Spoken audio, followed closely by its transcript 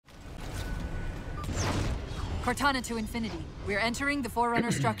Cortana to Infinity. We're entering the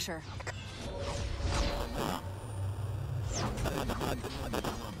Forerunner structure.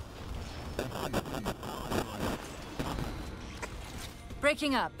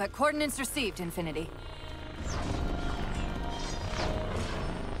 Breaking up, but coordinates received, Infinity.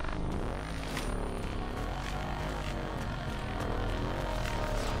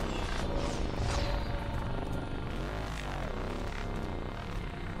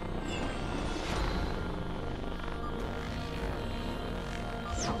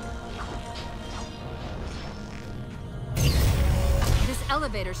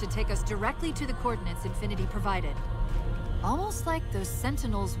 Elevator should take us directly to the coordinates Infinity provided. Almost like those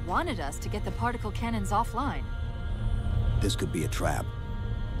Sentinels wanted us to get the particle cannons offline. This could be a trap.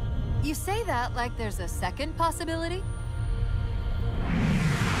 You say that like there's a second possibility?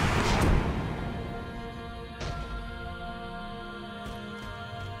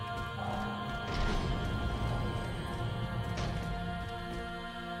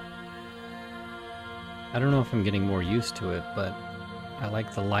 I don't know if I'm getting more used to it, but I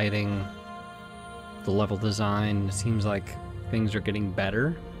like the lighting, the level design. It seems like things are getting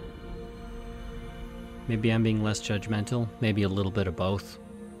better. Maybe I'm being less judgmental, maybe a little bit of both.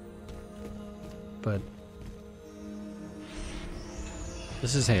 But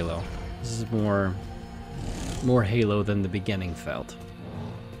this is Halo. This is more Halo than the beginning felt.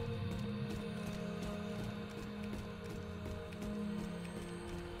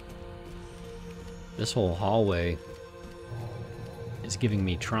 This whole hallway is giving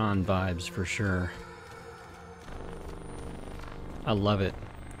me Tron vibes for sure. I love it.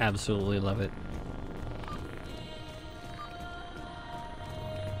 Absolutely love it.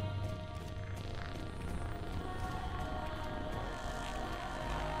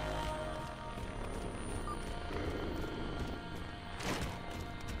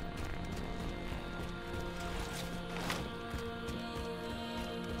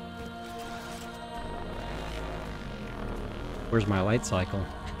 Where's my light cycle?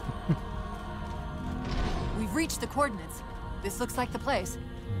 We've reached the coordinates. This looks like the place.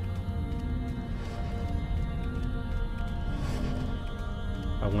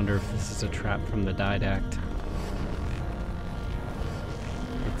 I wonder if this is a trap from the Didact.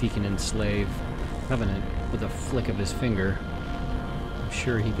 If he can enslave Covenant with a flick of his finger, I'm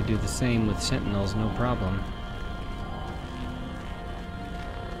sure he could do the same with Sentinels, no problem.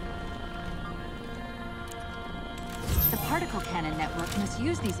 The particle cannon network must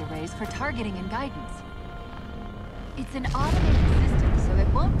use these arrays for targeting and guidance. It's an automated system, so it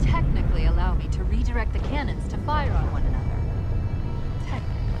won't technically allow me to redirect the cannons to fire on one another.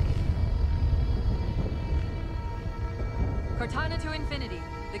 Technically. Cortana to Infinity.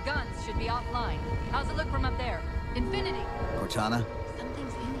 The guns should be offline. How's it look from up there? Infinity! Cortana?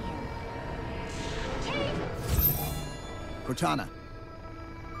 Something's in here. Chief! Cortana!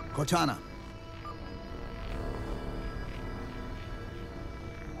 Cortana!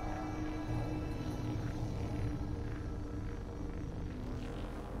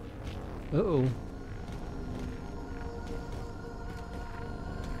 Uh-oh.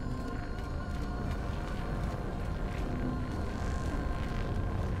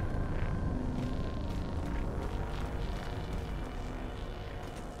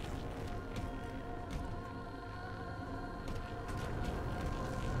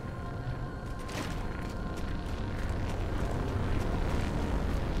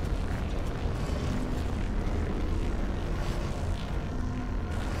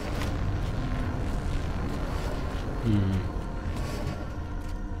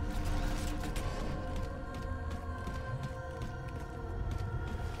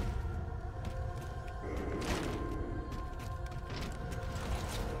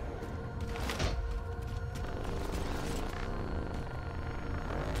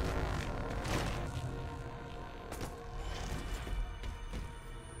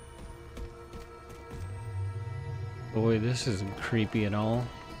 Boy, this isn't creepy at all.